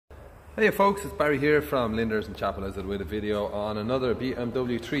Hey folks, it's Barry here from Linders and Chapel Lizard with a video on another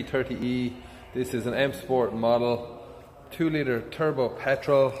BMW 330e. This is an M Sport model, 2-litre turbo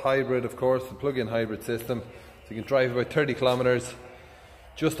petrol, hybrid of course, a plug-in hybrid system. So you can drive about 30 kilometers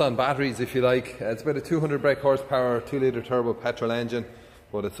just on batteries if you like. It's about a 200 brake horsepower, 2-litre turbo petrol engine,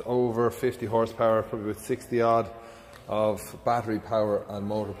 but it's over 50 horsepower, probably about 60 odd of battery power and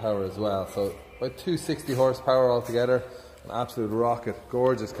motor power as well. So about 260 horsepower altogether. An absolute rocket,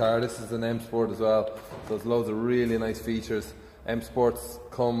 gorgeous car. This is an M Sport as well, so there's loads of really nice features. M Sports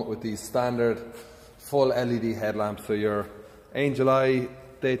come with these standard full LED headlamps, so your angel eye,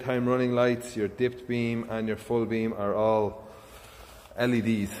 daytime running lights, your dipped beam and your full beam are all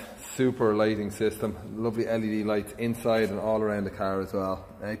LEDs. Super lighting system, lovely LED lights inside and all around the car as well.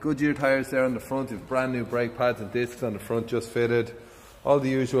 Goodyear tyres there on the front, you've brand new brake pads and discs on the front just fitted. All the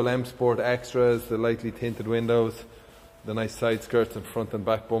usual M Sport extras, the lightly tinted windows, the nice side skirts and front and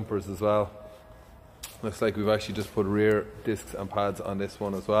back bumpers as well. Looks like we've actually just put rear discs and pads on this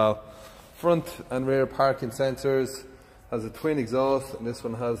one as well. Front and rear parking sensors, has a twin exhaust, and this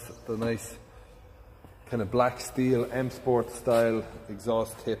one has the nice kind of black steel M Sport style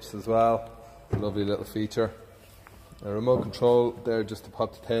exhaust tips as well. Lovely little feature. A remote control there just to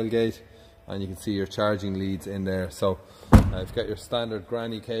pop the tailgate, and you can see your charging leads in there. So you've got your standard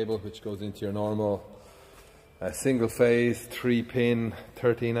granny cable which goes into your normal single phase 3-pin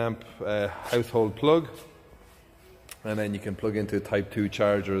 13 amp household plug, and then you can plug into a type 2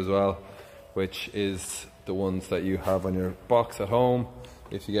 charger as well, which is the ones that you have on your box at home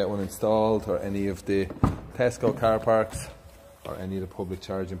if you get one installed, or any of the Tesco car parks, or any of the public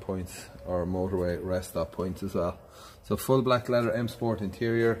charging points or motorway rest stop points as well. So full black leather M Sport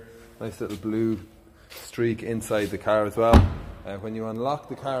interior, nice little blue streak inside the car as well. When you unlock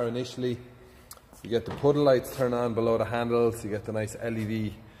the car initially, you get the puddle lights turn on below the handles, you get the nice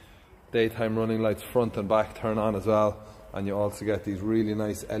LED daytime running lights front and back turn on as well, and you also get these really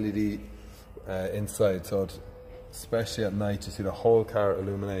nice LED inside, so especially at night you see the whole car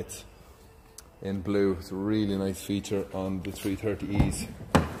illuminates in blue. It's a really nice feature on the 330es.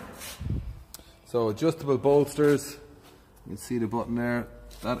 So adjustable bolsters, you can see the button there,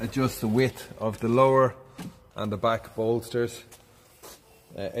 that adjusts the width of the lower and the back bolsters.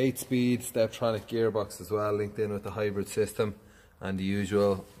 8-speed Steptronic gearbox as well, linked in with the hybrid system, and the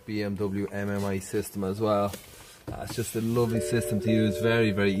usual BMW MMI system as well. It's just a lovely system to use,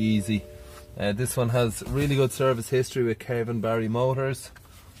 very easy. This one has really good service history with Kevin Barry Motors.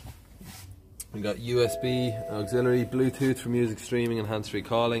 We got USB, auxiliary, Bluetooth for music streaming and hands-free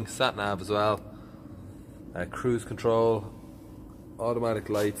calling, sat nav as well, cruise control, automatic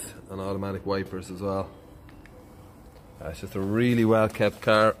lights and automatic wipers as well. It's just a really well kept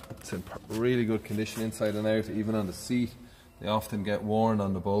car. It's in really good condition inside and out, even on the seat. They often get worn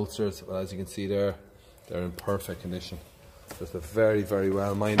on the bolsters, but as you can see there, they're in perfect condition. Just a very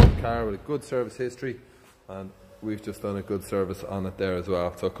well minded car with a good service history, and we've just done a good service on it there as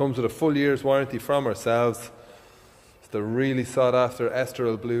well. So it comes with a full year's warranty from ourselves. It's the really sought after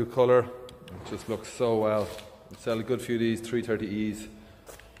Esteril blue colour. It just looks so well. We sell a good few of these 330es.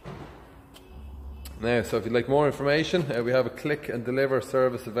 Now, so if you'd like more information, we have a click and deliver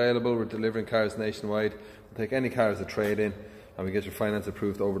service available. We're delivering cars nationwide. We'll take any car as a trade-in, and we get your finance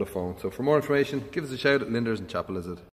approved over the phone. So for more information, give us a shout at Linders and Chapel Lizard.